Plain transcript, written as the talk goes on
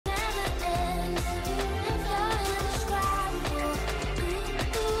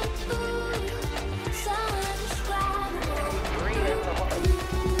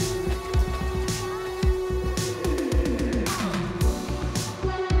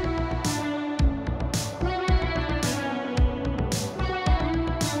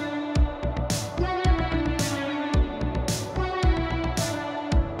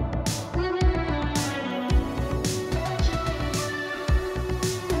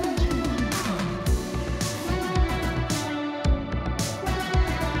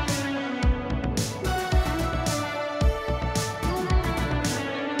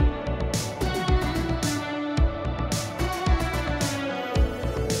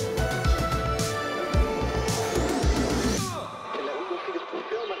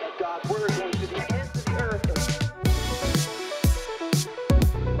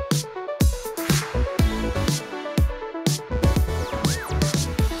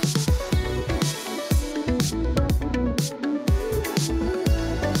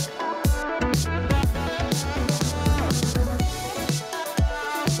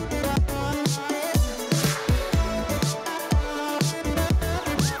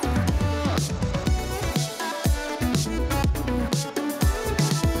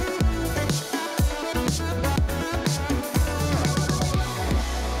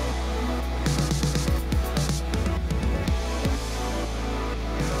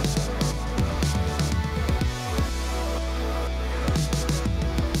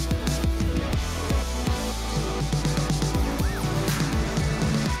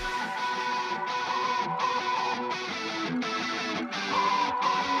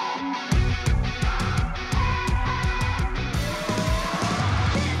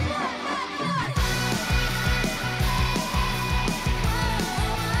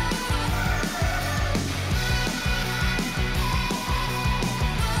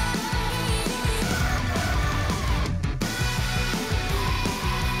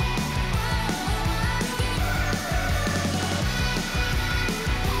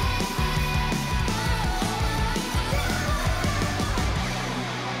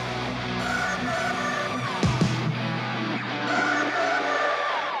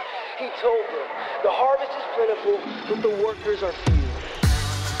fruitful, but the workers are few.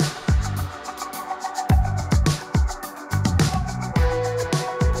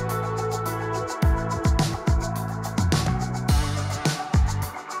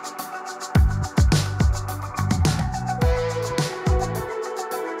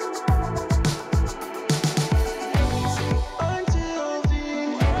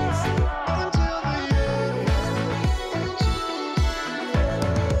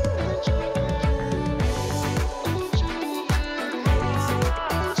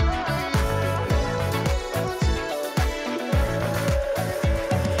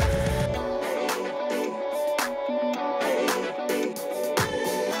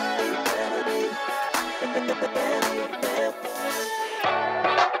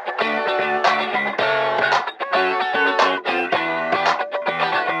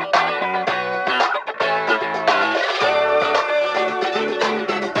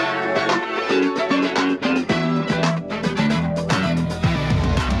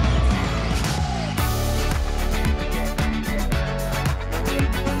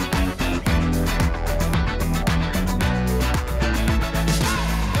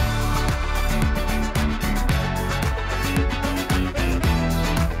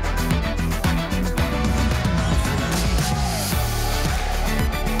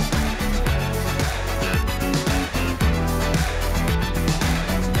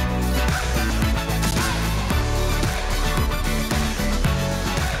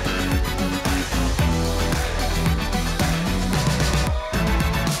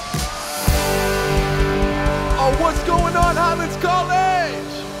 What's going on, Highlands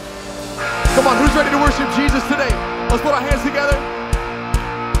College? Come on, who's ready to worship Jesus today? Let's put our hands together.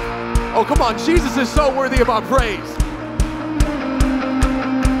 Oh, come on, Jesus is so worthy of our praise.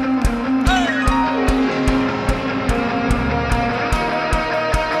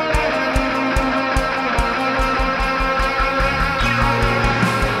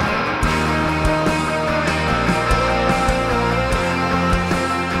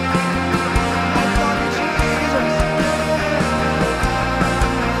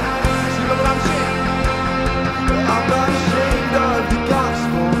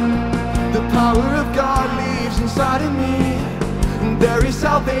 There is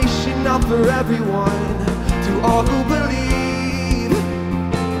salvation now for everyone, to all who believe.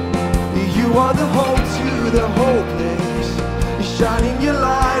 You are the hope to the hopeless, shining your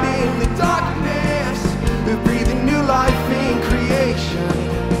light in the darkness, breathing new life in creation,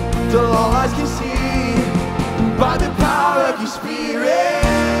 till all eyes can see. By the power of your spirit,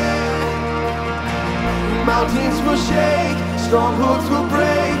 mountains will shake, strongholds will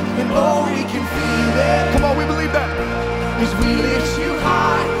break, and oh, we can feel it. Come on, we believe that. As we lift you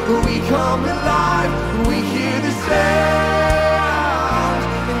high, we come alive, we hear the sound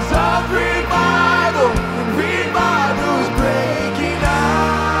of revival, and revival's breaking out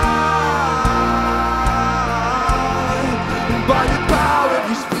by the power of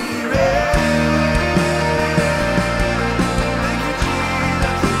your spirit. Thank you,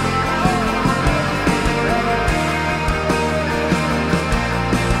 Jesus.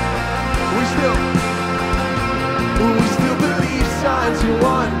 We still believe signs and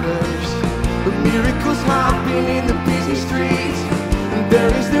wonders, but miracles happen in the busy streets, and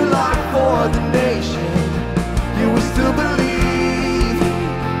there is new life for the nation. You will still believe.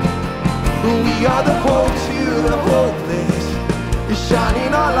 We are the hope to the hopeless, you're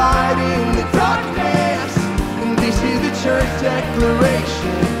shining our light in the darkness, and this is the church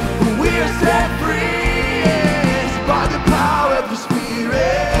declaration. We're set free, yes, by the power of the Spirit.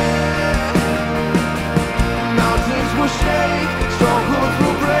 Will shake, strongholds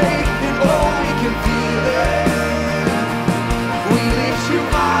will break, and oh, we can feel it. We lift you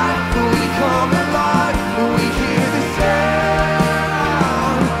high, we come alive, we hear the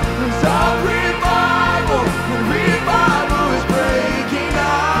sound of revival, and revival is breaking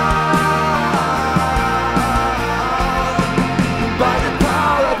out by the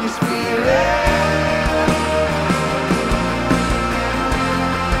power of your spirit.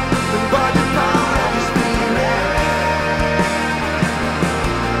 By the power of your spirit.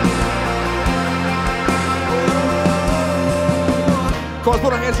 Come on, let's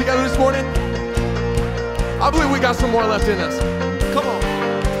put our hands together this morning. I believe we got some more left in us. Come on.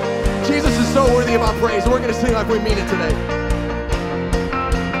 Jesus is so worthy of our praise, and we're going to sing like we mean it today.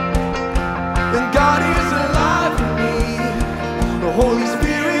 And God is alive in me, the Holy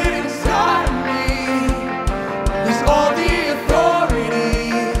Spirit inside of me, is all the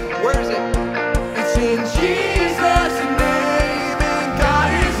authority. Where is it? It's in Jesus' name. And God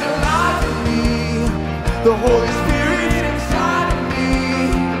is alive in me, the Holy Spirit inside of me,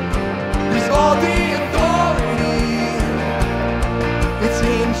 is all the authority.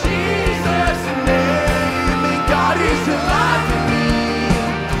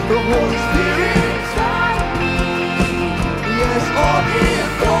 the Holy Spirit inside of me. Yes, all the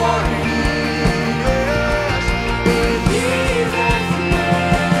authority. Yes, in Jesus'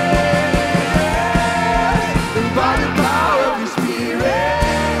 name. And by the power of your Spirit,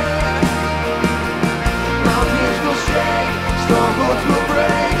 mountains will shake, strongholds will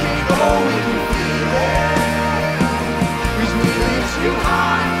break, and oh, we can feel it. 'Cause we lift you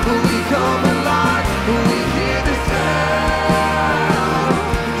high, we come alive, we hear the sound.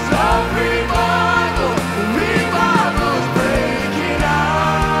 It's all revival, revival's breaking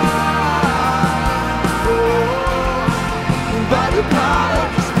out. Oh, by the power of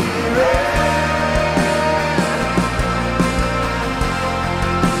the Spirit,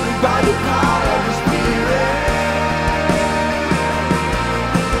 by the power of the Spirit.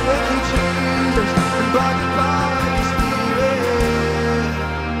 Thank you, Jesus, by the power of the Spirit.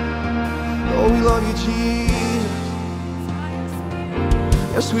 Oh, we love you, Jesus.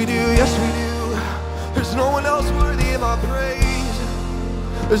 Yes, we do, yes, we do. There's no one else worthy of our praise.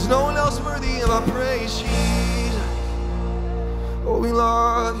 There's no one else worthy of our praise, Jesus. Oh, we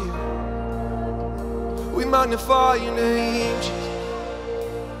love you. We magnify your name, Jesus.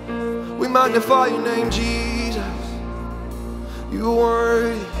 We magnify your name, Jesus. You are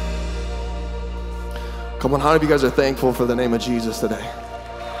worthy. Come on, how many of you guys are thankful for the name of Jesus today?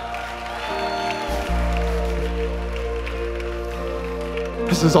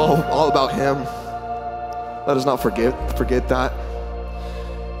 This is all about him. Let us not forget that.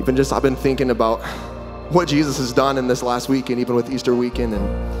 I've been thinking about what Jesus has done in this last weekend, even with Easter weekend, and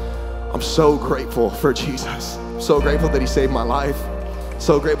I'm so grateful for Jesus. So grateful that he saved my life.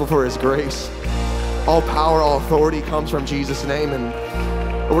 So grateful for his grace. All power, all authority comes from Jesus' name, and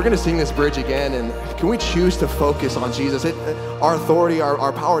we're gonna sing this bridge again, and can we choose to focus on Jesus? Our authority,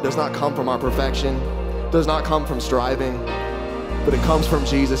 our power does not come from our perfection, does not come from striving, but it comes from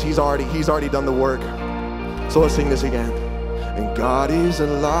Jesus. He's already done the work. So let's sing this again. And God is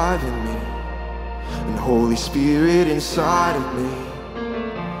alive in me, and Holy Spirit inside of me,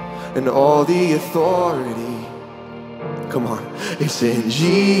 and all the authority, come on, it's in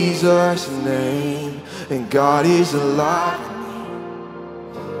Jesus' name. And God is alive in me,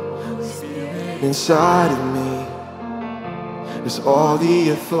 Holy Spirit inside of me, it's all the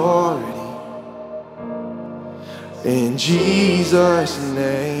authority. In Jesus'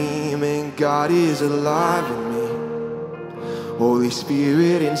 name, and God is alive in me, Holy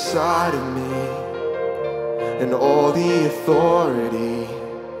Spirit inside of me, and all the authority,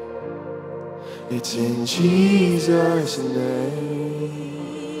 it's in Jesus'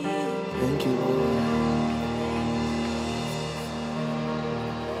 name. Thank you, Lord.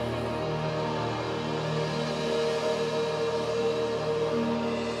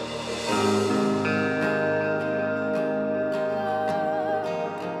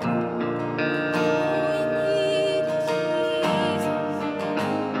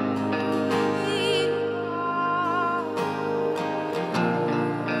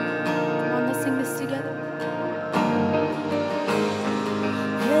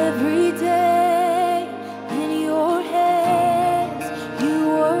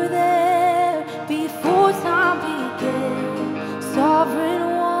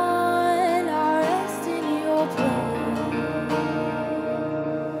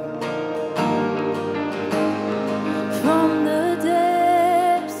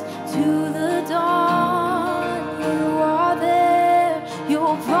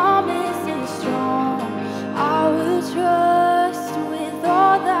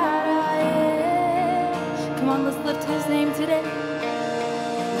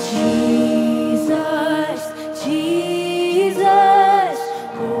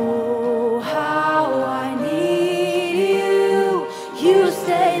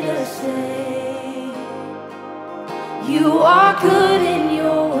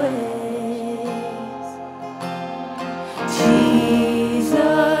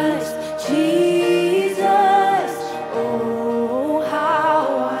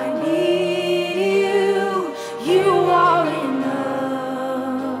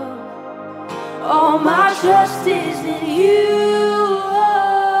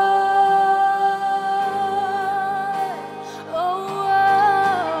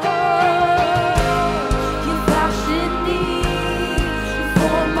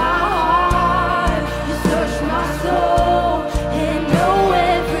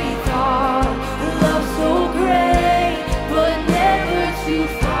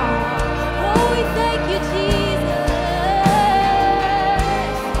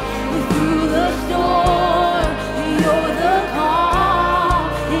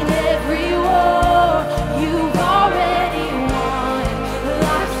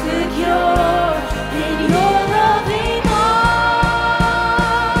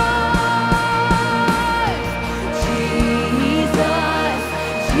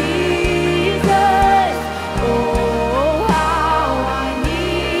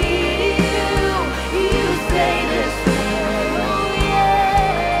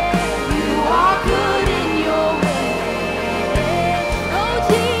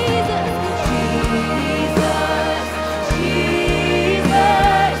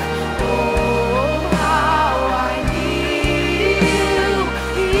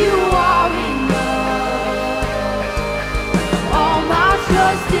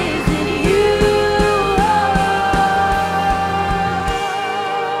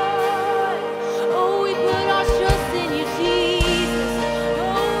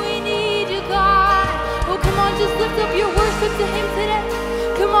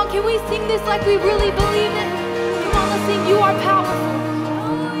 this like we really believe it? Come on, let's sing, you are powerful.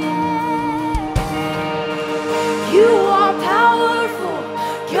 Oh, yeah. You are powerful,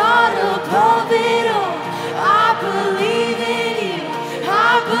 God above it all. I believe in you,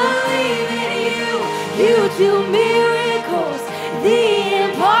 I believe in you. You do miracles, the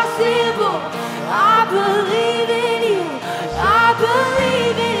impossible. I believe in you, I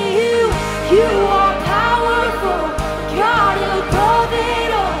believe in you. You are powerful, God above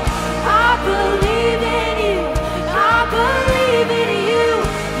it all. I believe in you, I believe in you.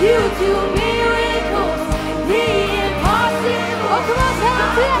 You do miracles, the impossible. Oh, come on, tell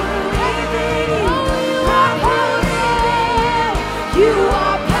us it. You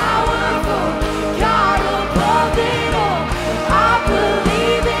are powerful, God above it all. I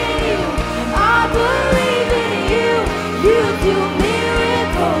believe in you, I believe in you. You do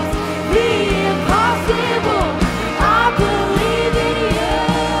miracles, the impossible. I believe in you.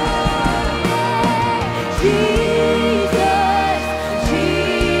 Jesus,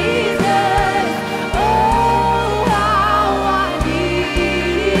 Jesus, oh how I need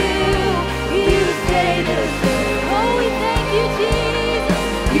you. You stay the same. Oh, we thank you, Jesus.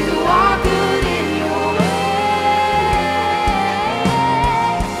 You are good in your way.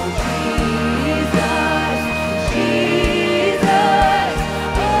 Jesus, Jesus,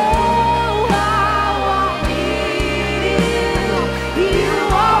 oh how I need you. You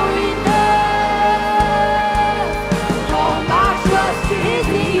are enough. All my trust is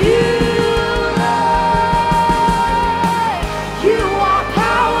in you, Lord. You are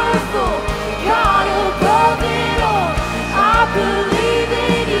powerful, God above it all. I believe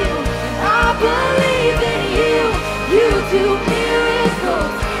in you, I believe in you. You do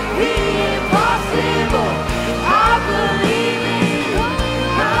miracles, the impossible. I believe in you,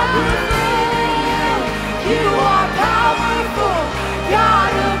 I believe in you. You are powerful,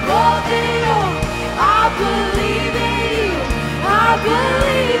 God above it all. I believe in you, I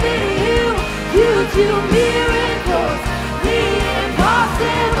believe in you. You do miracles, the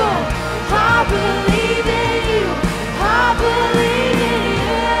impossible. I believe in you, I believe in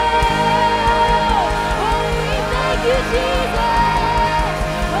you. Oh, we thank you, Jesus.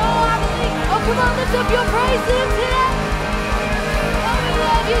 Oh, I believe. Oh, come on, lift up your praise to him today. Oh, we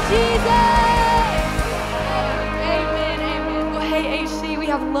love you, Jesus. Amen, amen. Well, hey, HC, we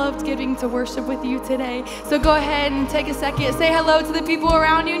have loved getting to worship with you today. So go ahead and take a second, say hello to the people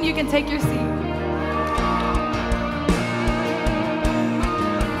around you, and you can take your seat.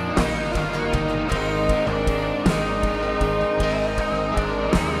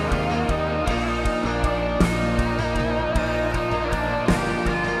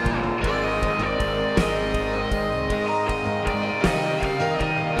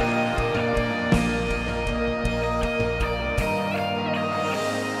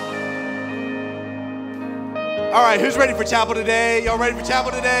 All right, who's ready for chapel today? Y'all ready for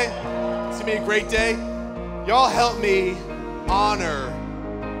chapel today? It's gonna be a great day. Y'all help me honor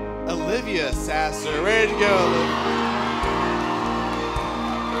Olivia Sasser. Ready to go, Olivia.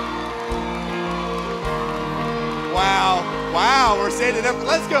 Wow, wow, we're standing up.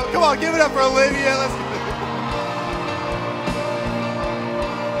 Let's go. Come on, give it up for Olivia. Let's go.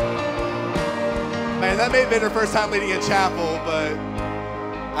 Man, that may have been her first time leading a chapel, but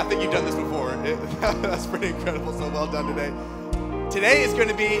I think you've done this before. That's pretty incredible, so well done today. Today is going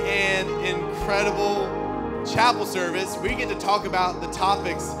to be an incredible chapel service. We get to talk about the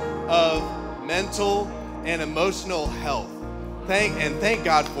topics of mental and emotional health. Thank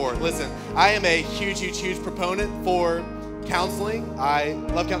God for it. Listen, I am a huge proponent for counseling. I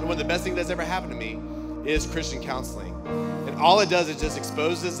love counseling. One of the best things that's ever happened to me is Christian counseling. And all it does is just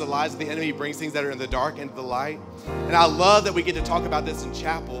exposes the lies of the enemy, brings things that are in the dark into the light. And I love that we get to talk about this in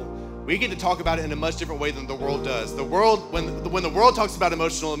chapel. We get to talk about it in a much different way than the world does. The world, when the world talks about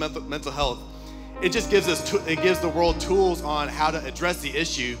emotional and mental health, it just gives the world tools on how to address the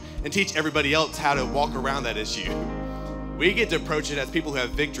issue and teach everybody else how to walk around that issue. We get to approach it as people who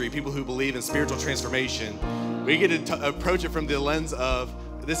have victory, people who believe in spiritual transformation. We get to approach it from the lens of,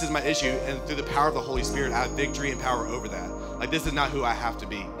 this is my issue, and through the power of the Holy Spirit, I have victory and power over that. Like, this is not who I have to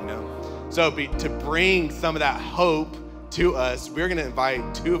be, you know? So to bring some of that hope to us, we're gonna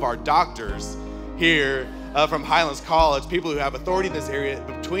invite two of our doctors here from Highlands College, people who have authority in this area.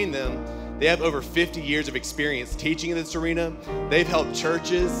 Between them, they have over 50 years of experience teaching in this arena. They've helped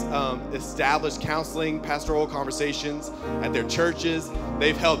churches establish counseling, pastoral conversations at their churches.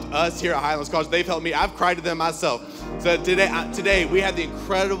 They've helped us here at Highlands College. They've helped me. I've cried to them myself. So today we have the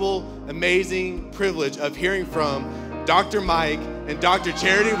incredible, amazing privilege of hearing from Dr. Mike and Dr.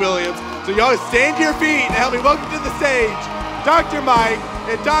 Charity Williams. So y'all stand to your feet and help me welcome to the stage, Dr. Mike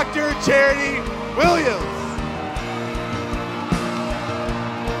and Dr. Charity Williams.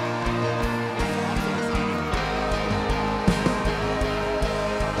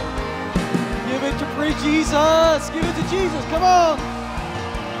 Give it to free Jesus. Give it to Jesus. Come on.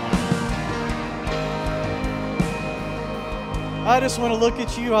 I just want to look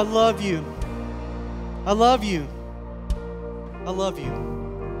at you. I love you. I love you. I love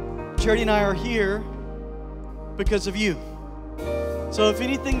you. Charity and I are here because of you. So if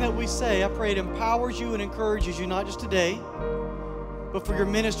anything that we say, I pray it empowers you and encourages you, not just today, but for your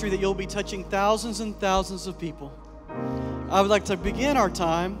ministry, that you'll be touching thousands and thousands of people. I would like to begin our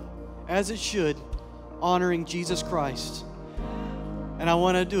time, as it should, honoring Jesus Christ. And I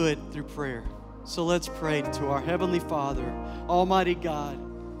want to do it through prayer. So let's pray to our Heavenly Father, Almighty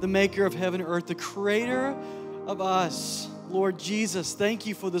God, the maker of heaven and earth, the creator of us. Lord Jesus, thank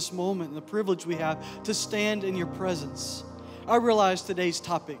you for this moment and the privilege we have to stand in your presence. I realize today's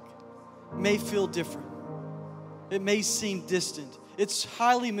topic may feel different. It may seem distant. It's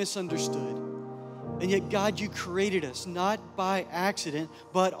highly misunderstood. And yet, God, you created us not by accident,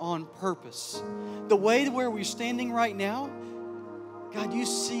 but on purpose. The way where we're standing right now, God, you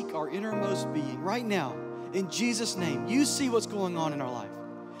seek our innermost being right now. In Jesus' name, you see what's going on in our life.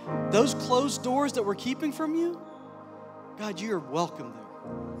 Those closed doors that we're keeping from you, God, you are welcome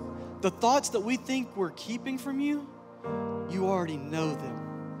there. The thoughts that we think we're keeping from you, you already know them.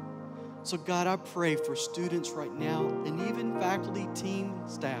 So God, I pray for students right now and even faculty, team,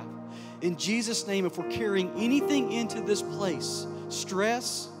 staff. In Jesus' name, if we're carrying anything into this place,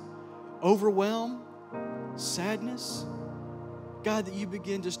 stress, overwhelm, sadness, God, that you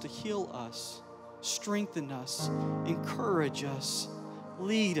begin just to heal us, strengthen us, encourage us,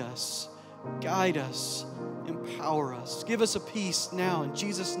 lead us, guide us, empower us. Give us a peace now in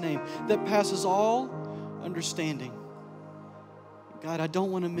Jesus' name that passes all understanding. God, I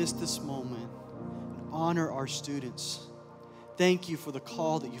don't want to miss this moment. Honor our students. Thank you for the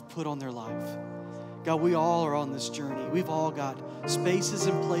call that you've put on their life. God, we all are on this journey. We've all got spaces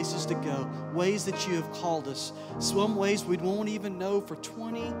and places to go, ways that you have called us. Some ways we won't even know for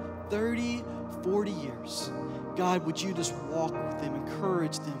 20, 30, 40 years. God, would you just walk with them,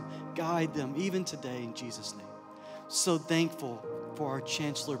 encourage them, guide them, even today in Jesus' name. So thankful for our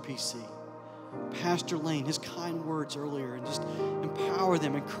Chancellor PC, Pastor Lane, his kind words earlier, and just empower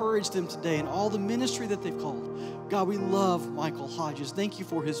them, encourage them today in all the ministry that they've called. God, we love Michael Hodges. Thank you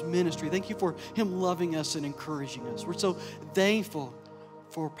for his ministry. Thank you for him loving us and encouraging us. We're so thankful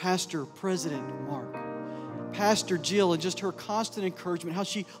for Pastor President Mark, Pastor Jill, and just her constant encouragement, how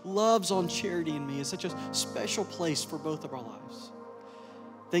she loves on Charity and me. Is such a special place for both of our lives.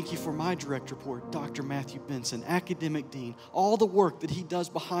 Thank you for my direct report, Dr. Matthew Benson, academic dean, all the work that he does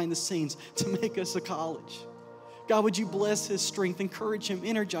behind the scenes to make us a college. God, would you bless his strength, encourage him,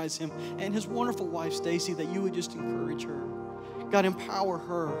 energize him, and his wonderful wife, Stacy, that you would just encourage her. God, empower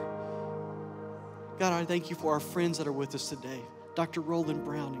her. God, I thank you for our friends that are with us today, Dr. Roland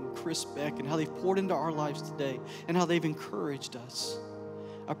Brown and Chris Beck, and how they've poured into our lives today and how they've encouraged us.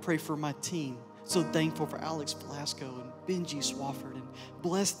 I pray for my team. So thankful for Alex Velasco and Benji Swafford, and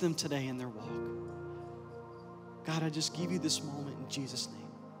bless them today in their walk. God, I just give you this moment in Jesus' name.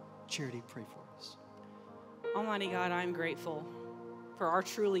 Charity, pray for us. Almighty God, I'm grateful for our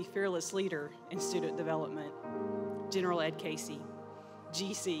truly fearless leader in student development, General Ed Casey,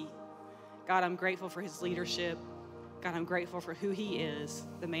 GC. God, I'm grateful for his leadership. God, I'm grateful for who he is,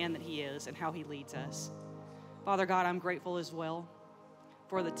 the man that he is, and how he leads us. Father God, I'm grateful as well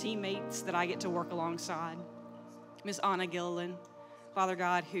for the teammates that I get to work alongside. Miss Anna Gilliland, Father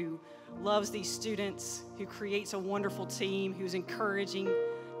God, who loves these students, who creates a wonderful team, who's encouraging,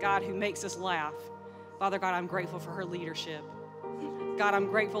 God, who makes us laugh. Father God, I'm grateful for her leadership. God, I'm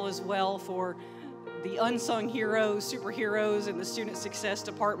grateful as well for the unsung heroes, superheroes in the Student Success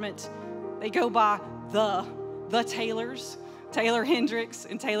Department. They go by the Taylors, Taylor Hendricks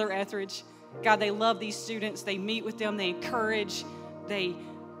and Taylor Etheridge. God, they love these students. They meet with them. They encourage. They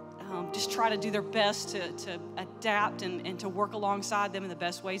just try to do their best to adapt and to work alongside them in the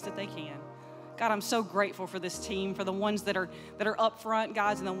best ways that they can. God, I'm so grateful for this team, for the ones that are up front,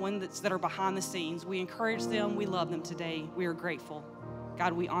 guys, and the ones that are behind the scenes. We encourage them. We love them today. We are grateful.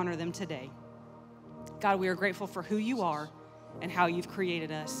 God, we honor them today. God, we are grateful for who you are and how you've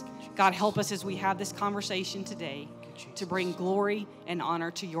created us. God, help us as we have this conversation today to bring glory and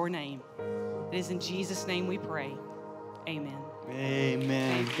honor to your name. It is in Jesus' name we pray. Amen.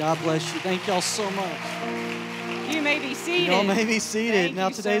 Amen. God bless you. Thank y'all so much. You may be seated. Y'all may be seated. Thank Now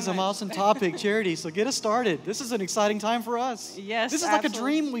you so today's an much. awesome topic, charity. So get us started. This is an exciting time for us. Yes, This is like a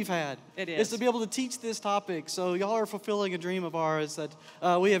absolutely. dream we've had. It Is is. to be able to teach this topic. So y'all are fulfilling a dream of ours that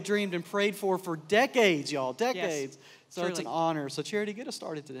we have dreamed and prayed for decades, y'all. Decades. So it's an truly. honor. So Charity, get us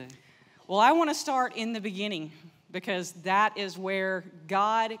started today. Well, I want to start in the beginning because that is where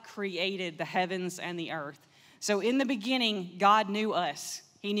God created the heavens and the earth. So in the beginning, God knew us.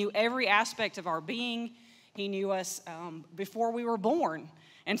 He knew every aspect of our being. He knew us before we were born.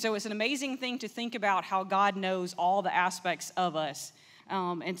 And so it's an amazing thing to think about how God knows all the aspects of us.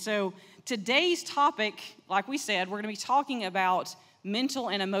 And so today's topic, like we said, we're going to be talking about mental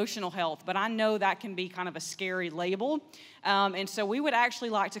and emotional health, but I know that can be kind of a scary label. And so we would actually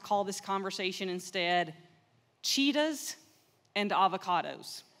like to call this conversation instead cheetahs and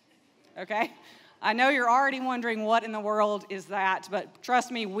avocados. Okay? I know you're already wondering what in the world is that, but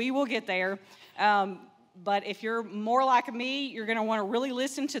trust me, we will get there. But if you're more like me, you're going to want to really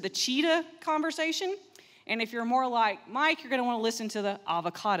listen to the cheetah conversation. And if you're more like Mike, you're going to want to listen to the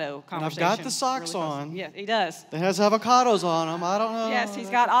avocado conversation. And I've got the socks really close. on. Yeah, he does. It has avocados on them. I don't know. Yes, he's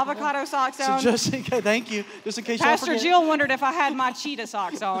got avocado socks So on. just in case, thank you. Just in case y'all Pastor forget. Jill wondered if I had my cheetah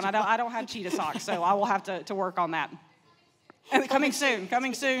socks on. I don't have cheetah socks, so I will have to work on that. And coming soon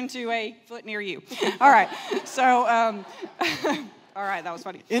to a foot near you. All right, so, all right, that was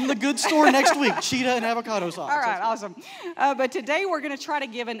funny. In the good store next week, cheetah and avocado socks. All right, awesome. But today we're going to try to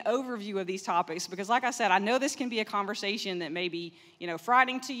give an overview of these topics because, like I said, I know this can be a conversation that may be,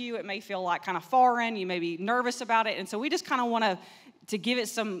 frightening to you. It may feel like kind of foreign. You may be nervous about it, and so we just kind of want to give it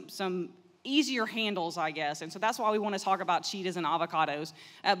some easier handles, I guess. And so that's why we want to talk about cheetahs and avocados.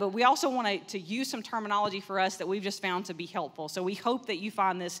 But we also want to use some terminology for us that we've just found to be helpful. So we hope that you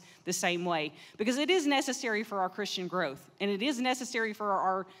find this the same way because it is necessary for our Christian growth. And it is necessary for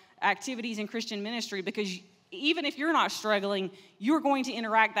our activities in Christian ministry because even if you're not struggling, you're going to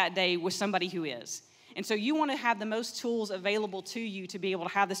interact that day with somebody who is. And so you want to have the most tools available to you to be able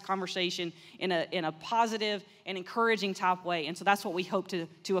to have this conversation in a positive and encouraging type way. And so that's what we hope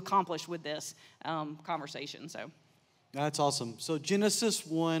to accomplish with this conversation. So That's awesome. So Genesis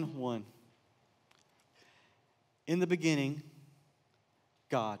 1:1. In the beginning,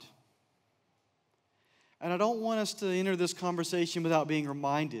 God. And I don't want us to enter this conversation without being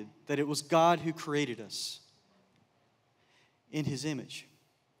reminded that it was God who created us in His image.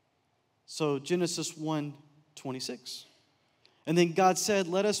 So Genesis 1:26. And then God said,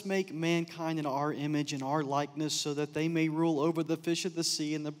 let us make mankind in our image and our likeness so that they may rule over the fish of the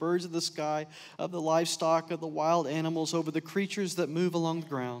sea and the birds of the sky, of the livestock, of the wild animals, over the creatures that move along the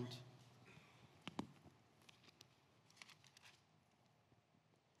ground.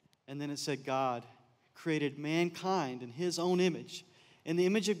 And then it said God created mankind in His own image. In the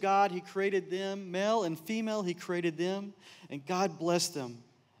image of God, He created them, male and female, He created them, and God blessed them.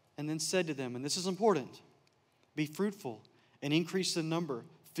 And then said to them, and this is important, be fruitful and increase in number,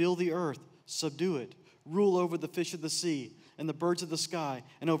 fill the earth, subdue it, rule over the fish of the sea and the birds of the sky,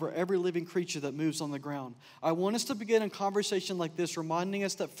 and over every living creature that moves on the ground. I want us to begin a conversation like this, reminding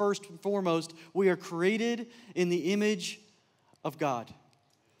us that first and foremost, we are created in the image of God.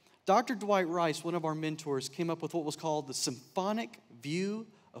 Dr. Dwight Rice, one of our mentors, came up with what was called the symphonic view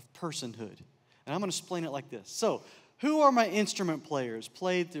of personhood. And I'm going to explain it like this. So, who are my instrument players?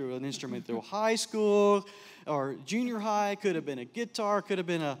 Played through an instrument through high school or junior high. Could have been a guitar, could have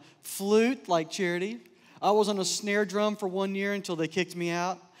been a flute like Charity. I was on a snare drum for 1 year until they kicked me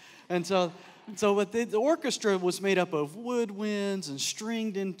out. And so the orchestra was made up of woodwinds and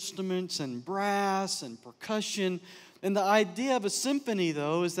stringed instruments and brass and percussion. And the idea of a symphony,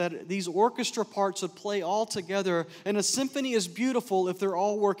 though, is that these orchestra parts would play all together. And a symphony is beautiful if they're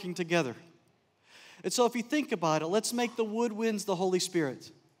all working together. And so if you think about it, let's make the woodwinds the Holy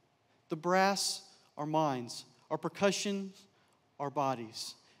Spirit. The brass, our minds. Our percussion, our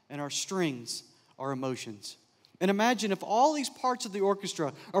bodies. And our strings, our emotions. And imagine if all these parts of the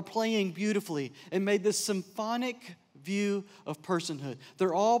orchestra are playing beautifully and made this symphonic view of personhood.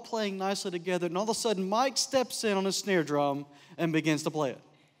 They're all playing nicely together, and all of a sudden Mike steps in on a snare drum and begins to play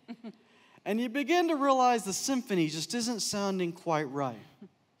it. And you begin to realize the symphony just isn't sounding quite right.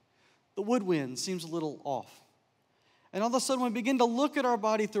 The woodwind seems a little off. And all of a sudden we begin to look at our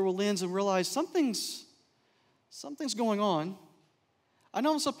body through a lens and realize something's going on. I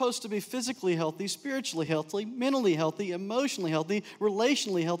know I'm supposed to be physically healthy, spiritually healthy, mentally healthy, emotionally healthy,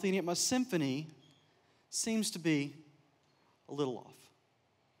 relationally healthy, and yet my symphony seems to be a little off.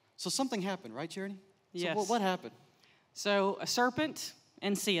 So something happened, right, Charity? Yes. So what happened? So a serpent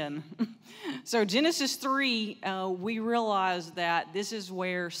and sin. So Genesis 3, we realize that this is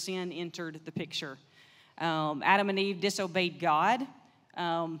where sin entered the picture. Adam and Eve disobeyed God,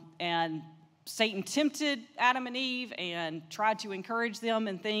 and Satan tempted Adam and Eve and tried to encourage them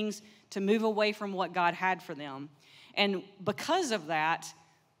in things to move away from what God had for them. And because of that,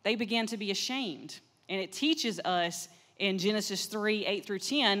 they began to be ashamed. And it teaches us in Genesis 3, 8 through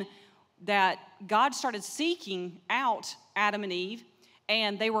 10, that God started seeking out Adam and Eve,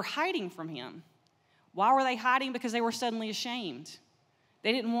 and they were hiding from him. Why were they hiding? Because they were suddenly ashamed.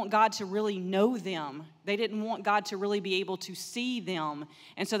 They didn't want God to really know them. They didn't want God to really be able to see them.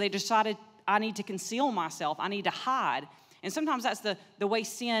 And so they decided, I need to conceal myself. I need to hide. And sometimes that's the way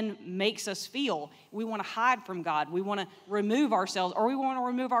sin makes us feel. We want to hide from God. We want to remove ourselves, or we want to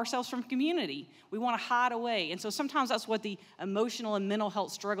remove ourselves from community. We want to hide away. And so sometimes that's what the emotional and mental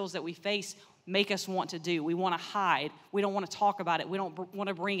health struggles that we face make us want to do. We want to hide. We don't want to talk about it. We don't want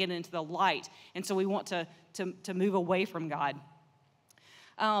to bring it into the light. And so we want to move away from God.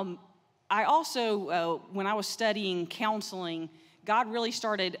 I also, when I was studying counseling, God really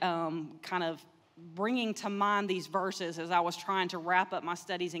started kind of bringing to mind these verses as I was trying to wrap up my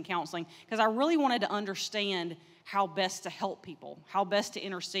studies in counseling, because I really wanted to understand how best to help people, how best to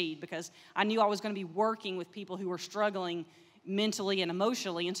intercede, because I knew I was going to be working with people who were struggling mentally and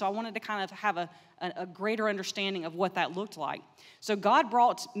emotionally, and so I wanted to kind of have a greater understanding of what that looked like. So God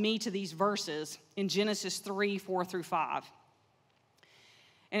brought me to these verses in Genesis 3, 4 through 5.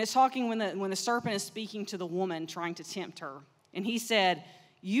 And it's talking when the serpent is speaking to the woman trying to tempt her. And he said,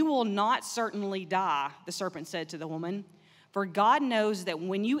 "You will not certainly die," the serpent said to the woman, "for God knows that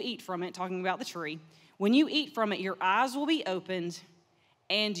when you eat from it," talking about the tree, "when you eat from it, your eyes will be opened,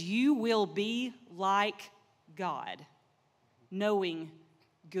 and you will be like God, knowing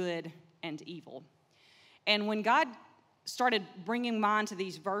good and evil." And when God started bringing mind to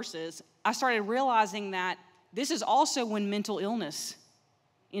these verses, I started realizing that this is also when mental illness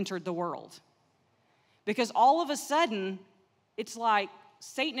entered the world. Because all of a sudden, it's like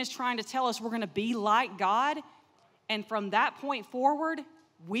Satan is trying to tell us we're going to be like God, and from that point forward,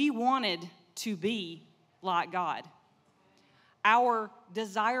 we wanted to be like God. Our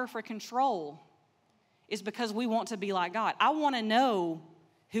desire for control is because we want to be like God. I want to know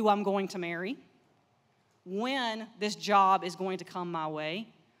who I'm going to marry, when this job is going to come my way.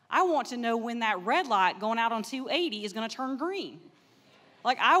 I want to know when that red light going out on 280 is going to turn green.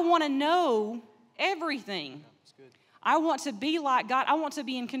 Like, I want to know everything. I want to be like God. I want to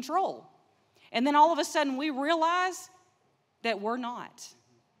be in control. And then all of a sudden we realize that we're not.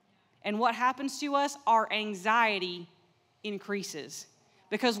 And what happens to us? Our anxiety increases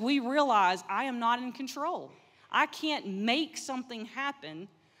because we realize I am not in control. I can't make something happen.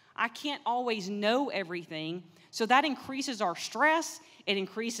 I can't always know everything. So that increases our stress. It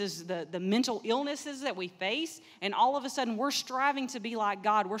increases the mental illnesses that we face. And all of a sudden, we're striving to be like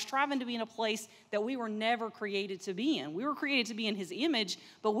God. We're striving to be in a place that we were never created to be in. We were created to be in His image,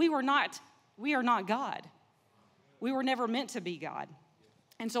 but we are not God. We were never meant to be God.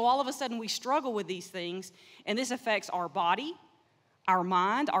 And so all of a sudden, we struggle with these things. And this affects our body, our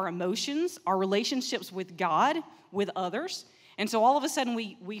mind, our emotions, our relationships with God, with others. And so all of a sudden,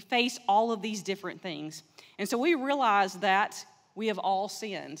 we face all of these different things. And so we realize that we have all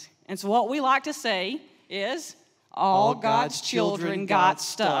sinned. And so what we like to say is, all God's children got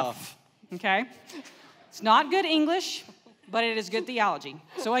stuff. Okay? It's not good English, but it is good theology.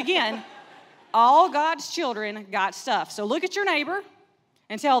 So again, all God's children got stuff. So look at your neighbor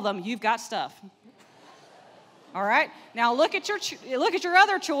and tell them, you've got stuff. All right? Now look at your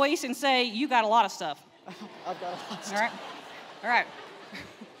other choice and say, you got a lot of stuff. I've got a lot of stuff. All right? All right.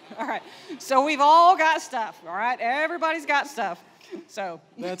 All right. So we've all got stuff. All right? Everybody's got stuff. So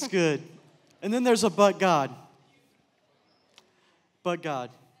that's good. And then there's a but God. But God.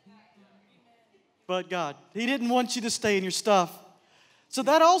 But God. He didn't want you to stay in your stuff. So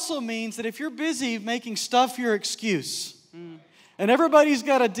that also means that if you're busy making stuff your excuse, and everybody's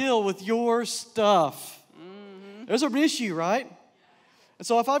got to deal with your stuff, there's an issue, right? And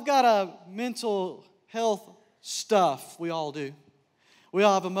so if I've got a mental health stuff, we all do. We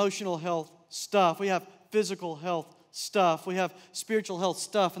all have emotional health stuff. We have physical health stuff. We have spiritual health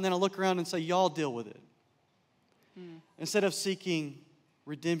stuff. And then I look around and say, y'all deal with it. Instead of seeking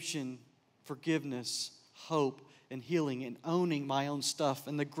redemption, forgiveness, hope, and healing, and owning my own stuff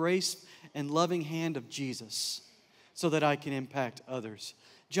and the grace and loving hand of Jesus so that I can impact others.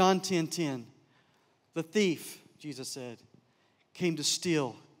 John 10:10, the thief, Jesus said, came to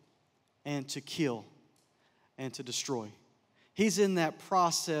steal and to kill and to destroy. He's in that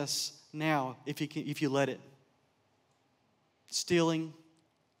process now if you let it. Stealing,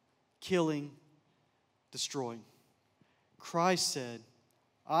 killing, destroying. Christ said,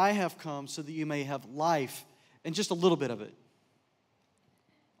 I have come so that you may have life, and just a little bit of it.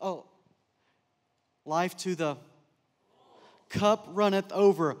 Oh, life to the cup runneth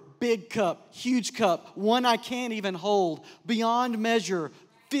over, big cup, huge cup, one I can't even hold, beyond measure,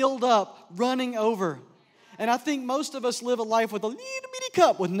 filled up, running over. And I think most of us live a life with a little bitty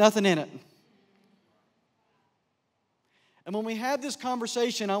cup with nothing in it. And when we have this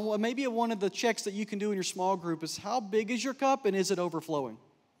conversation, maybe one of the checks that you can do in your small group is, how big is your cup and is it overflowing?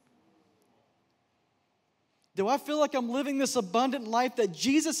 Do I feel like I'm living this abundant life that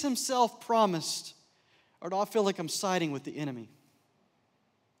Jesus himself promised? Or do I feel like I'm siding with the enemy?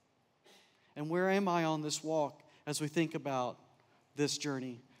 And where am I on this walk as we think about this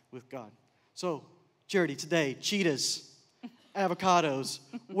journey with God? So, Charity, today, cheetahs, avocados,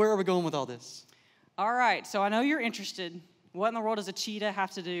 where are we going with all this? All right, so I know you're interested. What in the world does a cheetah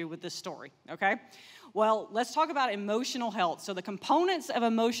have to do with this story, okay? Well, let's talk about emotional health. So the components of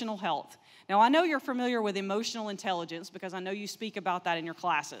emotional health. Now, I know you're familiar with emotional intelligence because I know you speak about that in your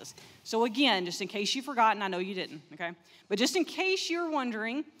classes. So again, just in case you've forgotten, I know you didn't, okay? But just in case you're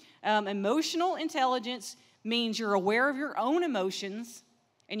wondering, emotional intelligence means you're aware of your own emotions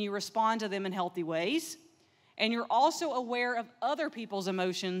and you respond to them in healthy ways. And you're also aware of other people's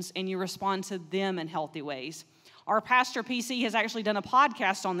emotions and you respond to them in healthy ways. Our pastor, PC, has actually done a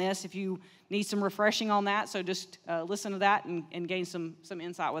podcast on this if you need some refreshing on that. So just listen to that and gain some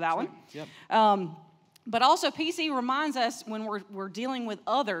insight with that one. Yep. But also, PC reminds us when we're dealing with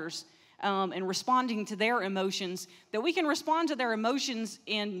others and responding to their emotions, that we can respond to their emotions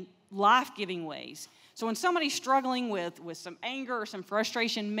in life-giving ways. So when somebody's struggling with some anger or some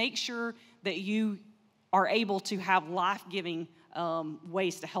frustration, make sure that you are able to have life-giving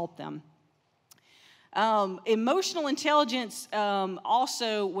ways to help them. Emotional intelligence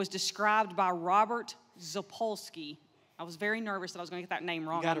also was described by Robert Sapolsky. I was very nervous that I was going to get that name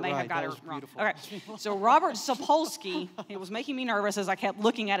wrong. You got it I may right. have got That it was wrong. beautiful. Okay, so Robert Sapolsky, it was making me nervous as I kept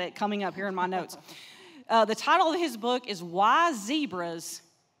looking at it coming up here in my notes. The title of his book is Why Zebras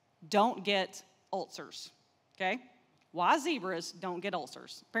Don't Get Ulcers. Okay? Why zebras don't get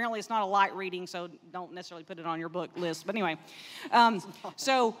ulcers. Apparently, it's not a light reading, so don't necessarily put it on your book list. But anyway,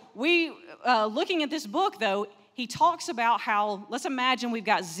 so looking at this book, though, he talks about how, let's imagine we've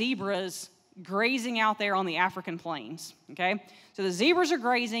got zebras grazing out there on the African plains, okay? So the zebras are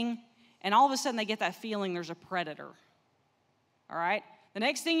grazing, and all of a sudden they get that feeling there's a predator, all right? The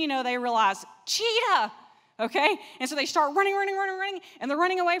next thing you know, they realize, cheetah! Okay? And so they start running, and they're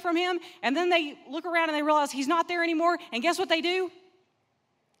running away from him, and then they look around and they realize he's not there anymore, and guess what they do?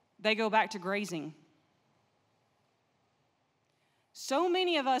 They go back to grazing. So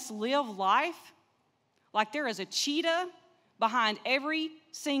many of us live life like there is a cheetah behind every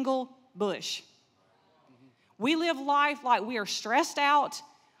single bush. We live life like we are stressed out,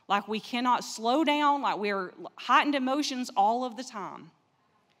 like we cannot slow down, like we are heightened emotions all of the time.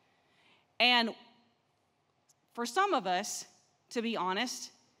 And for some of us, to be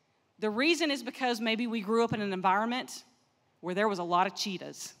honest, the reason is because maybe we grew up in an environment where there was a lot of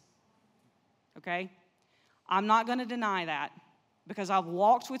cheetahs, okay? I'm not going to deny that because I've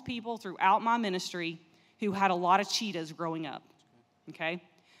walked with people throughout my ministry who had a lot of cheetahs growing up, okay?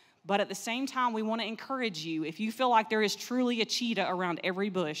 But at the same time, we want to encourage you, if you feel like there is truly a cheetah around every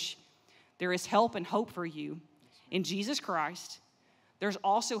bush, there is help and hope for you in Jesus Christ. There's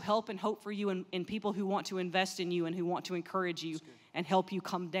also help and hope for you in people who want to invest in you and who want to encourage you and help you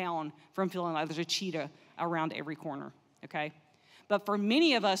come down from feeling like there's a cheetah around every corner, okay? But for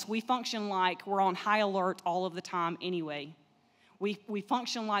many of us, we function like we're on high alert all of the time anyway. We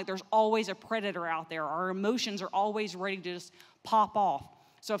function like there's always a predator out there. Our emotions are always ready to just pop off.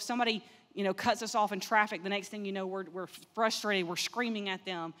 So if somebody cuts us off in traffic, the next thing you know, we're frustrated, we're screaming at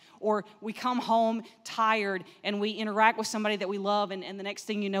them. Or we come home tired and we interact with somebody that we love, and the next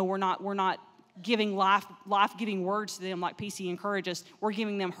thing you know, we're not giving life-giving words to them like PC encourages. We're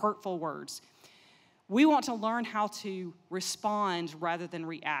giving them hurtful words. We want to learn how to respond rather than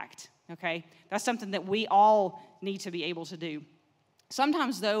react, okay? That's something that we all need to be able to do.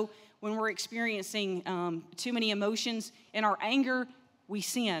 Sometimes, though, when we're experiencing too many emotions, in our anger, we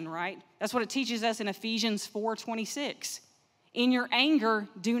sin, right? That's what it teaches us in Ephesians 4:26. In your anger,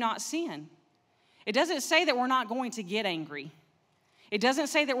 do not sin. It doesn't say that we're not going to get angry. It doesn't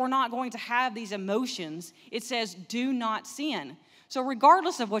say that we're not going to have these emotions. It says, do not sin. So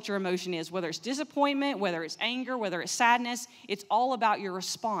regardless of what your emotion is, whether it's disappointment, whether it's anger, whether it's sadness, it's all about your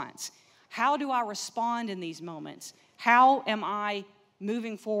response. How do I respond in these moments? How am I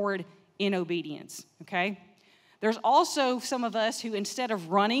moving forward in obedience, okay? There's also some of us who, instead of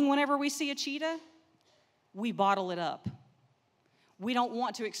running whenever we see a cheetah, we bottle it up. we don't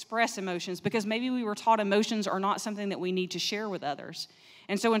want to express emotions because maybe we were taught emotions are not something that we need to share with others.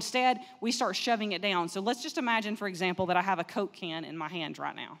 And so instead, we start shoving it down. So let's just imagine, for example, that I have a Coke can in my hand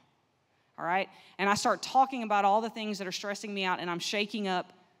right now, all right? And I start talking about all the things that are stressing me out, and I'm shaking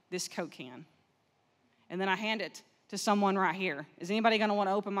up this Coke can. And then I hand it to someone right here. Is anybody going to want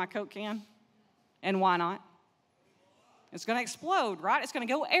to open my Coke can? And why not? It's going to explode, right? It's going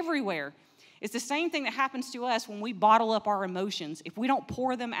to go everywhere. It's the same thing that happens to us when we bottle up our emotions. If we don't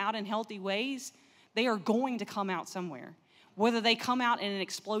pour them out in healthy ways, they are going to come out somewhere. Whether they come out in an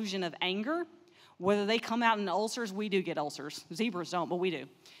explosion of anger, whether they come out in ulcers, we do get ulcers. Zebras don't, but we do.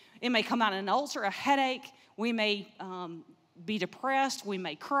 It may come out in an ulcer, a headache. We may be depressed. We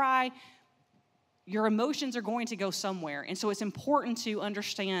may cry. Your emotions are going to go somewhere. And so it's important to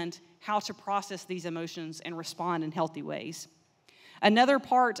understand how to process these emotions and respond in healthy ways. Another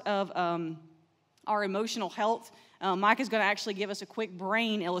part of our emotional health, Mike is going to actually give us a quick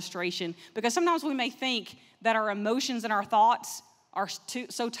brain illustration, because sometimes we may think that our emotions and our thoughts are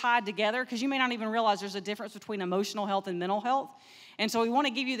so tied together, because you may not even realize there's a difference between emotional health and mental health. And so we want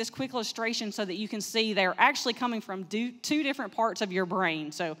to give you this quick illustration so that you can see they're actually coming from two different parts of your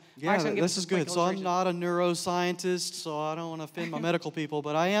brain. So yeah, this is good. So I'm not a neuroscientist, so I don't want to offend my medical people,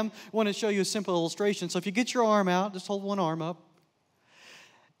 but I want to show you a simple illustration. So if you get your arm out, just hold one arm up.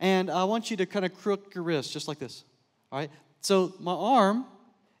 And I want you to kind of crook your wrist, just like this. All right? So my arm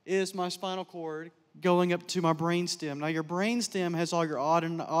is my spinal cord going up to my brainstem. Now, your brainstem has all your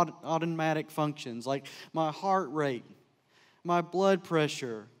automatic functions, like my heart rate, my blood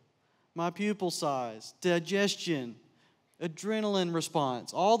pressure, my pupil size, digestion, adrenaline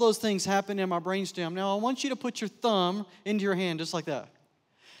response. All those things happen in my brainstem. Now, I want you to put your thumb into your hand, just like that.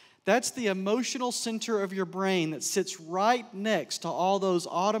 That's the emotional center of your brain that sits right next to all those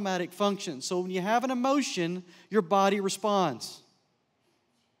automatic functions. So when you have an emotion, your body responds.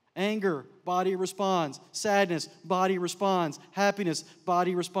 Anger, body responds. Sadness, body responds. Happiness,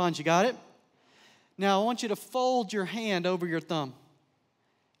 body responds. You got it? Now I want you to fold your hand over your thumb.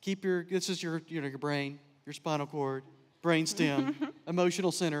 This is your brain, your spinal cord, brainstem,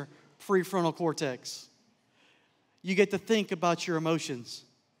 emotional center, prefrontal cortex. You get to think about your emotions.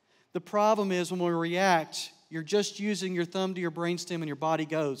 The problem is when we react, you're just using your thumb to your brainstem and your body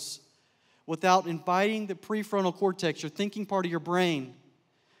goes, without inviting the prefrontal cortex, your thinking part of your brain,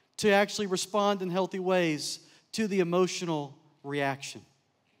 to actually respond in healthy ways to the emotional reaction.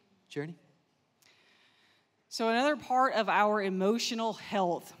 Charity? So another part of our emotional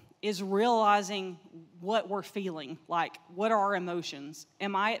health is realizing what we're feeling. Like, what are our emotions?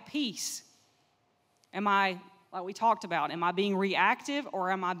 Am I at peace? Am I, like we talked about, am I being reactive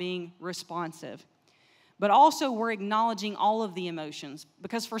or am I being responsive? But also, we're acknowledging all of the emotions,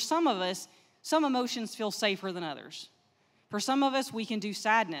 because for some of us, some emotions feel safer than others. For some of us, we can do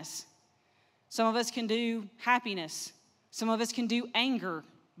sadness. Some of us can do happiness. Some of us can do anger,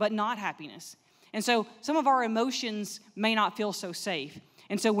 but not happiness. And so some of our emotions may not feel so safe.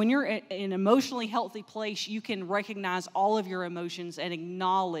 And so when you're in an emotionally healthy place, you can recognize all of your emotions and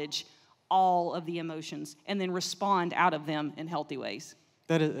acknowledge all of the emotions and then respond out of them in healthy ways.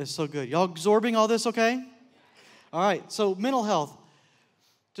 That is so good. Y'all absorbing all this okay? All right, so mental health,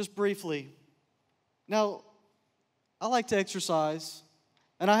 just briefly. Now, I like to exercise,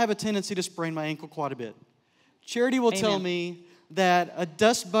 and I have a tendency to sprain my ankle quite a bit. Charity will tell me that a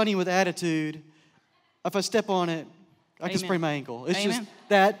dust bunny with attitude, if I step on it, I can sprain my ankle. It's just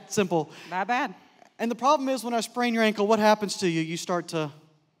that simple. Not bad. And the problem is when I sprain your ankle, what happens to you? You start to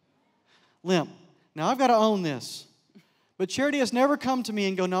limp. Now, I've got to own this. But Charity has never come to me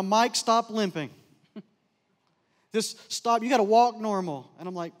and go, now, Mike, stop limping. Just stop. You got to walk normal. And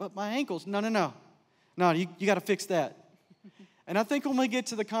I'm like, but my ankles, no. No, you got to fix that. And I think when we get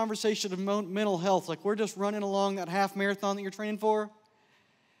to the conversation of mental health, like we're just running along that half marathon that you're training for,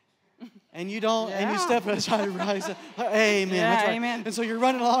 and you don't, and you step aside, right? Amen. Yeah, that's right. amen. And so you're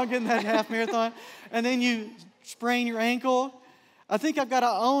running along in that half marathon, and then you sprain your ankle. I think I've got to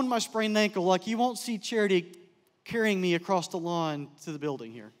own my sprained ankle. Like you won't see Charity carrying me across the lawn to the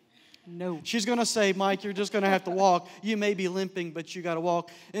building here. No. She's going to say, Mike, you're just going to have to walk. You may be limping, but you got to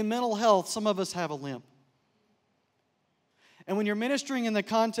walk. In mental health, some of us have a limp. And when you're ministering in the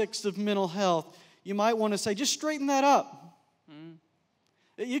context of mental health, you might want to say, just straighten that up.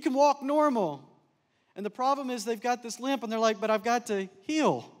 You can walk normal. And the problem is they've got this limp, and they're like, but I've got to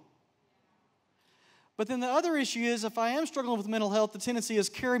heal. But then the other issue is, if I am struggling with mental health, the tendency is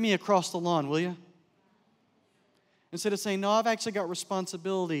carry me across the lawn, will you? Instead of saying, no, I've actually got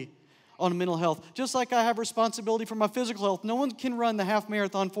responsibility on mental health. Just like I have responsibility for my physical health. No one can run the half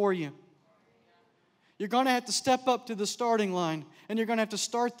marathon for you. You're going to have to step up to the starting line, and you're going to have to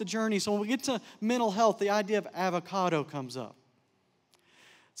start the journey. So when we get to mental health, the idea of avocado comes up.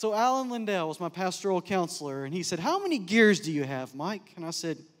 So Alan Lindell was my pastoral counselor, and he said, how many gears do you have, Mike? And I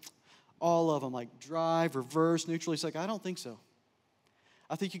said, all of them, like drive, reverse, neutral. He's like, I don't think so.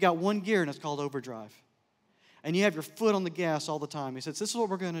 I think you got one gear, and it's called overdrive. And you have your foot on the gas all the time. He says, this is what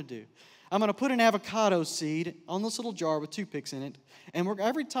we're going to do. I'm going to put an avocado seed on this little jar with toothpicks in it. And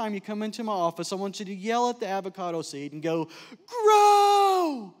every time you come into my office, I want you to yell at the avocado seed and go,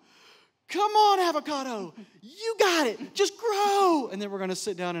 grow! Come on, avocado. You got it. Just grow. And then we're going to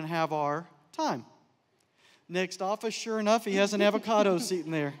sit down and have our time. Next office, sure enough, he has an avocado seat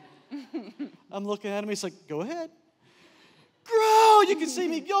in there. I'm looking at him. He's like, go ahead. Grow. You can see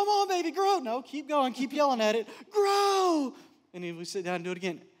me. Come on, baby, grow. No, keep going. Keep yelling at it. Grow. And then we sit down and do it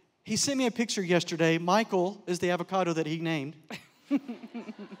again. He sent me a picture yesterday. Michael is the avocado that he named.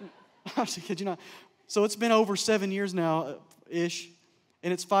 I kid you not. So it's been over 7 years now-ish,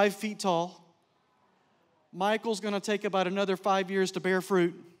 and it's 5 feet tall. Michael's going to take about another 5 years to bear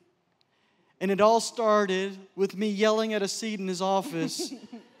fruit. And it all started with me yelling at a seed in his office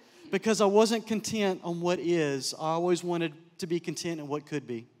because I wasn't content on what is. I always wanted to be content in what could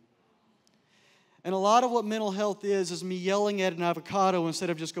be. And a lot of what mental health is me yelling at an avocado instead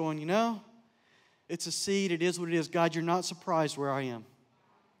of just going, you know, it's a seed, it is what it is. God, you're not surprised where I am.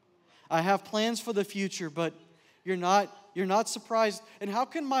 I have plans for the future, but you're not surprised. And how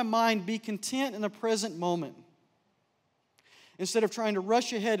can my mind be content in the present moment? Instead of trying to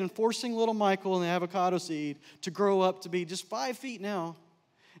rush ahead and forcing little Michael and the avocado seed to grow up to be just 5 feet now,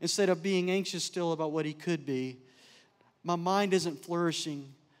 instead of being anxious still about what he could be, my mind isn't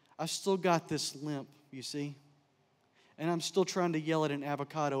flourishing. I've still got this limp, you see. And I'm still trying to yell at an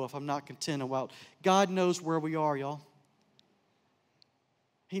avocado if I'm not content about. God knows where we are, y'all.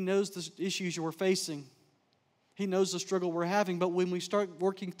 He knows the issues we're facing. He knows the struggle we're having. But when we start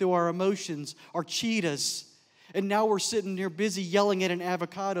working through our emotions, our cheetahs, and now we're sitting here busy yelling at an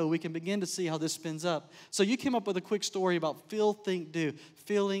avocado, we can begin to see how this spins up. So you came up with a quick story about feel, think, do.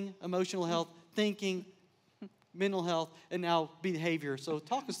 Feeling, emotional health, thinking, mental health, and now behavior. So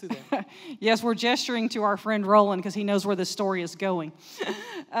talk us through that. Yes, we're gesturing to our friend Roland because he knows where this story is going.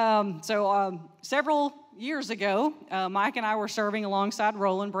 Several years ago, Mike and I were serving alongside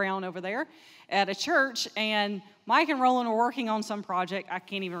Roland Brown over there at a church, and Mike and Roland were working on some project. I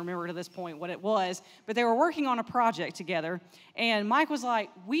can't even remember to this point what it was, but they were working on a project together, and Mike was like,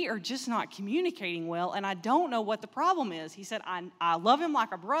 we are just not communicating well, and I don't know what the problem is. He said, I love him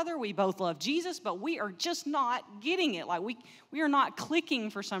like a brother. We both love Jesus, but we are just not getting it. Like we are not clicking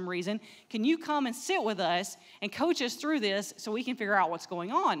for some reason. Can you come and sit with us and coach us through this so we can figure out what's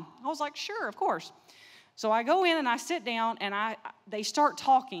going on? I was like, sure, of course. So I go in and I sit down, and they start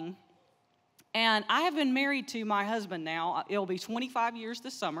talking. And I have been married to my husband now. It'll be 25 years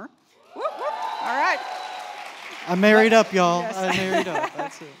this summer. Whoop, whoop. All right. I married up, y'all. Yes. I married up.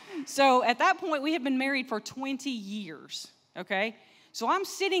 That's it. So at that point, we have been married for 20 years, okay? So I'm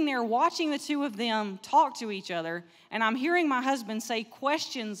sitting there watching the two of them talk to each other, and I'm hearing my husband say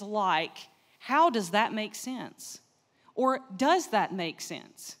questions like, how does that make sense? Or does that make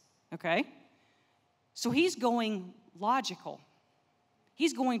sense? Okay? So he's going logical.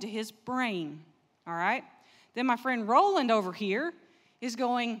 He's going to his brain, all right? Then my friend Roland over here is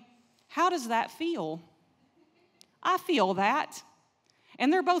going, how does that feel? I feel that.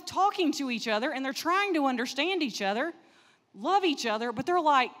 And they're both talking to each other, and they're trying to understand each other, love each other, but they're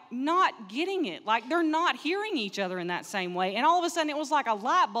like not getting it. Like they're not hearing each other in that same way. And all of a sudden it was like a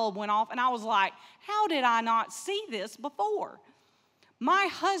light bulb went off, and I was like, how did I not see this before? My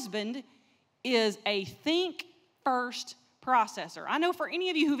husband is a think first processor. I know for any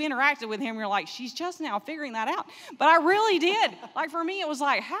of you who've interacted with him, you're like, she's just now figuring that out. But I really did. Like for me, it was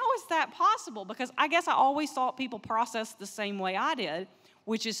like, how is that possible? Because I guess I always thought people processed the same way I did,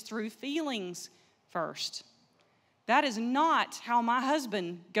 which is through feelings first. That is not how my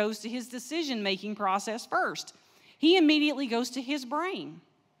husband goes to his decision-making process first. He immediately goes to his brain.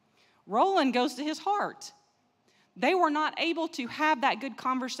 Roland goes to his heart. They were not able to have that good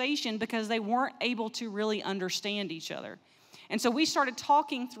conversation because they weren't able to really understand each other. And so we started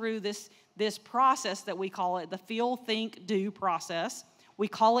talking through this process that we call it the feel, think, do process. We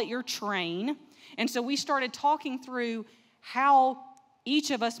call it your train. And so we started talking through how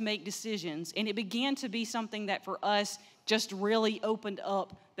each of us make decisions. And it began to be something that for us just really opened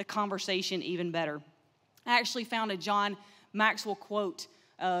up the conversation even better. I actually found a John Maxwell quote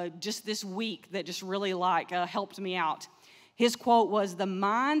just this week that just really helped me out. His quote was, the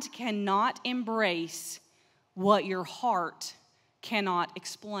mind cannot embrace what your heart cannot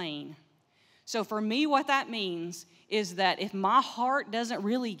explain. So for me, what that means is that if my heart doesn't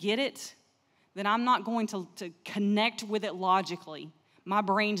really get it, then I'm not going to connect with it logically. My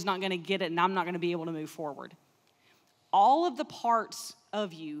brain's not going to get it, and I'm not going to be able to move forward. All of the parts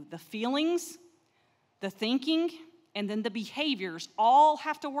of you, the feelings, the thinking, and then the behaviors, all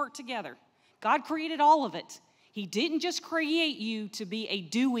have to work together. God created all of it. He didn't just create you to be a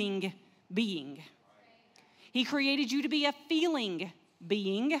doing being. He created you to be a feeling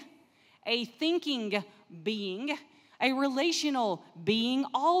being, a thinking being, a relational being,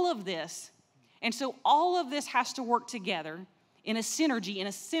 all of this. And so all of this has to work together in a synergy, in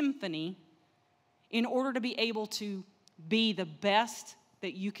a symphony, in order to be able to be the best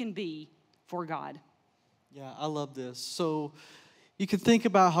that you can be for God. Yeah, I love this. So you can think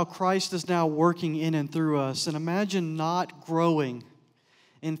about how Christ is now working in and through us, and imagine not growing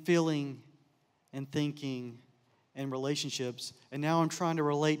in feeling and thinking and relationships. And now I'm trying to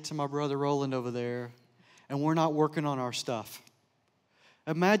relate to my brother Roland over there, and we're not working on our stuff.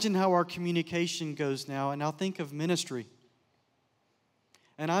 Imagine how our communication goes now, and now think of ministry.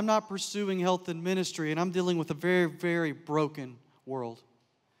 And I'm not pursuing health and ministry, and I'm dealing with a very, very broken world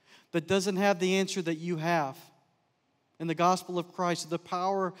that doesn't have the answer that you have in the gospel of Christ, the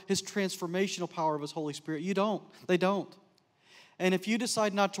power, His transformational power of His Holy Spirit. You don't. They don't. And if you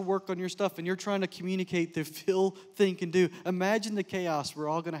decide not to work on your stuff and you're trying to communicate the feel, think, and do, imagine the chaos we're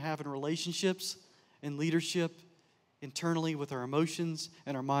all going to have in relationships and leadership internally with our emotions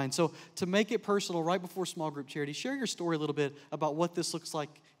and our minds. So to make it personal, right before small group charity, share your story a little bit about what this looks like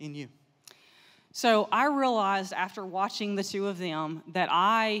in you. So I realized after watching the two of them that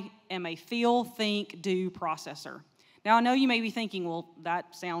I am a feel, think, do processor. Now, I know you may be thinking, well,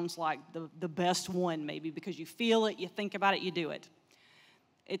 that sounds like the best one maybe because you feel it, you think about it, you do it.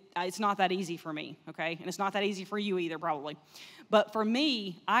 It's not that easy for me, okay? And it's not that easy for you either, probably. But for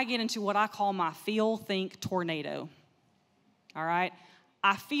me, I get into what I call my feel, think tornado, all right?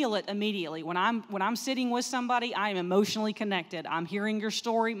 I feel it immediately. When I'm sitting with somebody, I am emotionally connected. I'm hearing your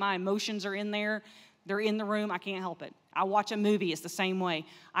story. My emotions are in there. They're in the room. I can't help it. I watch a movie. It's the same way.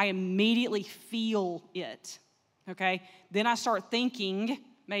 I immediately feel it, okay? Then I start thinking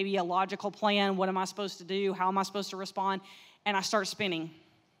maybe a logical plan. What am I supposed to do? How am I supposed to respond? And I start spinning,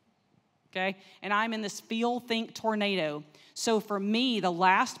 okay? And I'm in this feel, think tornado. So for me, the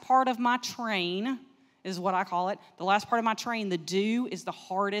last part of my train is what I call it. The last part of my train, the do, is the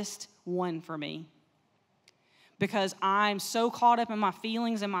hardest one for me. Because I'm so caught up in my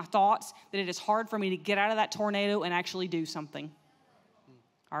feelings and my thoughts that it is hard for me to get out of that tornado and actually do something.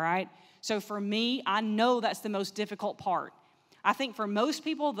 All right? So for me, I know that's the most difficult part. I think for most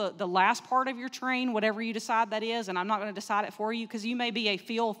people, the last part of your train, whatever you decide that is, and I'm not going to decide it for you because you may be a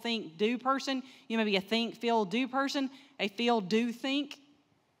feel, think, do person. You may be a think, feel, do person, a feel, do, think,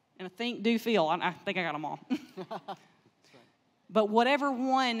 and a think, do, feel. I think I got them all. But whatever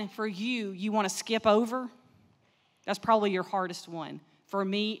one for you want to skip over, that's probably your hardest one. For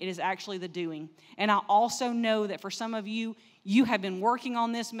me, it is actually the doing. And I also know that for some of you, you have been working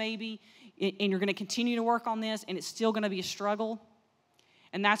on this maybe, and you're going to continue to work on this, and it's still going to be a struggle.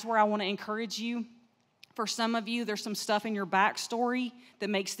 And that's where I want to encourage you. For some of you, there's some stuff in your backstory that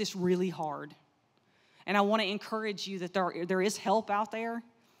makes this really hard. And I want to encourage you that there is help out there.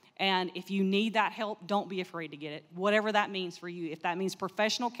 And if you need that help, don't be afraid to get it, whatever that means for you. If that means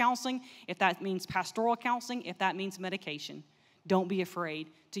professional counseling, if that means pastoral counseling, if that means medication, don't be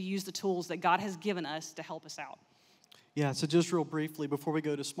afraid to use the tools that God has given us to help us out. Yeah, so just real briefly, before we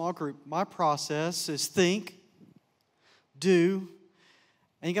go to small group, my process is think, do,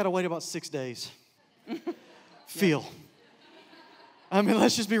 and you got to wait about 6 days. Feel. I mean,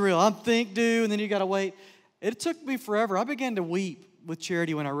 let's just be real. I'm think, do, and then you got to wait. It took me forever. I began to weep with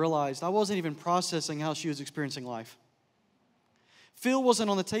Charity when I realized I wasn't even processing how she was experiencing life. Phil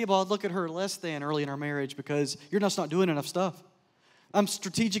wasn't on the table. I'd look at her less than early in our marriage because you're just not doing enough stuff. I'm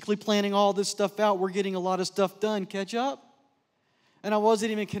strategically planning all this stuff out. We're getting a lot of stuff done. Catch up. And I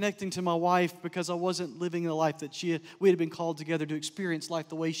wasn't even connecting to my wife because I wasn't living the life that we had been called together to experience life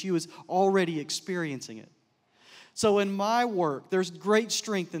the way she was already experiencing it. So in my work, there's great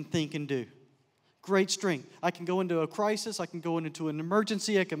strength in think and do. Great strength. I can go into a crisis. I can go into an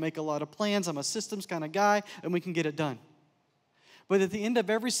emergency. I can make a lot of plans. I'm a systems kind of guy, and we can get it done. But at the end of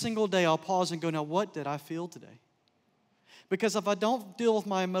every single day, I'll pause and go, now what did I feel today? Because if I don't deal with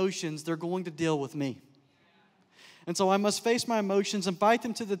my emotions, they're going to deal with me. And so I must face my emotions, invite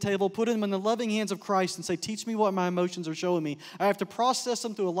them to the table, put them in the loving hands of Christ and say, teach me what my emotions are showing me. I have to process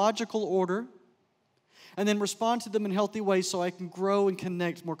them through a logical order and then respond to them in healthy ways so I can grow and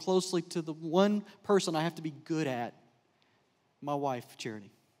connect more closely to the one person I have to be good at, my wife,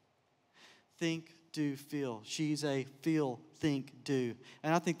 Charity. think, do, feel. She's a feel, think, do.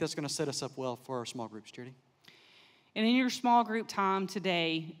 And I think that's going to set us up well for our small groups, Charity. And in your small group time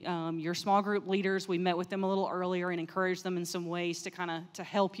today, your small group leaders, we met with them a little earlier and encouraged them in some ways to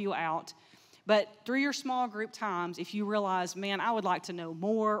help you out. But through your small group times, if you realize, man, I would like to know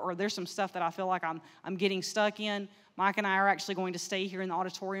more, or there's some stuff that I feel like I'm getting stuck in, Mike and I are actually going to stay here in the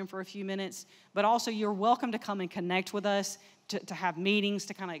auditorium for a few minutes. But also, you're welcome to come and connect with us, to have meetings,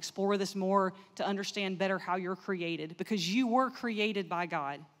 to kind of explore this more, to understand better how you're created. Because you were created by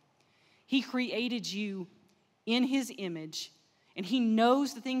God. He created you in His image, and He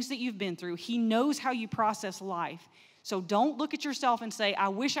knows the things that you've been through. He knows how you process life. So don't look at yourself and say, I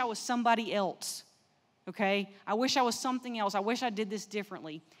wish I was somebody else, okay? I wish I was something else. I wish I did this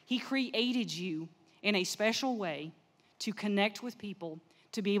differently. He created you in a special way to connect with people,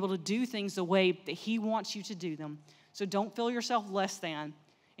 to be able to do things the way that He wants you to do them. So don't feel yourself less than.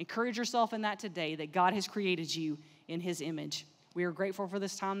 Encourage yourself in that today, that God has created you in His image. We are grateful for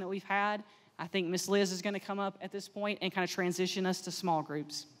this time that we've had. I think Miss Liz is going to come up at this point and kind of transition us to small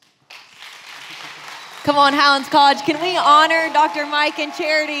groups. Come on, Highlands College. Can we honor Dr. Mike and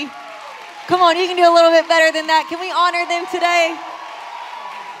Charity? Come on, you can do a little bit better than that. Can we honor them today?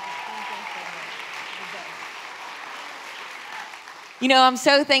 You know, I'm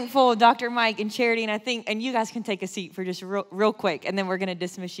so thankful, Dr. Mike and Charity, and you guys can take a seat for just real quick, and then we're going to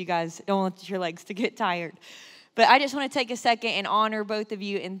dismiss you guys. Don't want your legs to get tired. But I just want to take a second and honor both of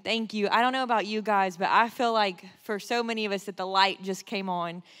you and thank you. I don't know about you guys, but I feel like for so many of us that the light just came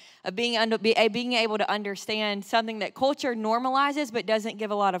on, being able to understand something that culture normalizes but doesn't give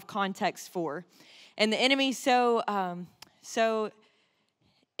a lot of context for. And the enemy's so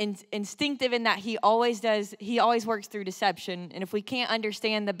instinctive in that he always works through deception. And if we can't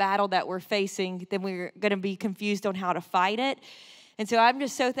understand the battle that we're facing, then we're going to be confused on how to fight it. And so I'm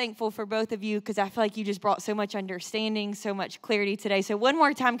just so thankful for both of you because I feel like you just brought so much understanding, so much clarity today. So one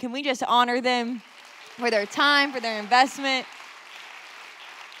more time, can we just honor them for their time, for their investment,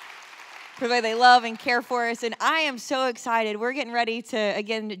 for the way they love and care for us. And I am so excited. We're getting ready to,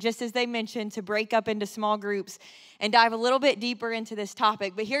 again, just as they mentioned, to break up into small groups and dive a little bit deeper into this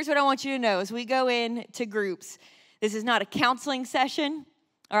topic. But here's what I want you to know as we go into groups. This is not a counseling session.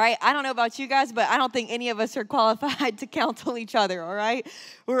 All right, I don't know about you guys, but I don't think any of us are qualified to counsel each other, all right?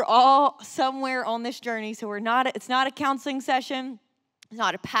 We're all somewhere on this journey, so it's not a counseling session. It's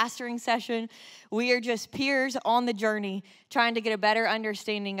not a pastoring session. We are just peers on the journey trying to get a better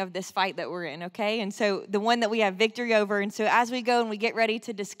understanding of this fight that we're in, okay? And so the one that we have victory over. And so as we go and we get ready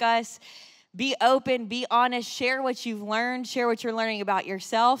to discuss, be open, be honest, share what you've learned, share what you're learning about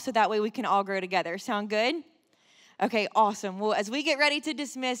yourself so that way we can all grow together. Sound good? Okay, awesome. Well, as we get ready to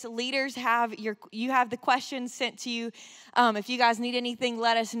dismiss, leaders you have the questions sent to you. If you guys need anything,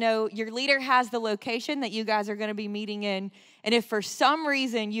 let us know. Your leader has the location that you guys are going to be meeting in. And if for some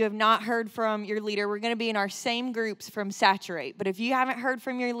reason you have not heard from your leader, we're going to be in our same groups from Saturate. But if you haven't heard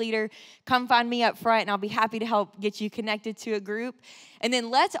from your leader, come find me up front, and I'll be happy to help get you connected to a group. And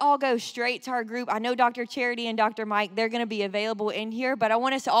then let's all go straight to our group. I know Dr. Charity and Dr. Mike, they're going to be available in here, but I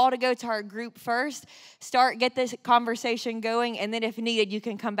want us all to go to our group first, get this conversation going, and then if needed, you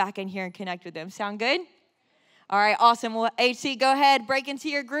can come back in here and connect with them. Sound good? All right, awesome. Well, HC, go ahead, break into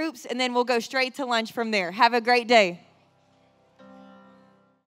your groups, and then we'll go straight to lunch from there. Have a great day.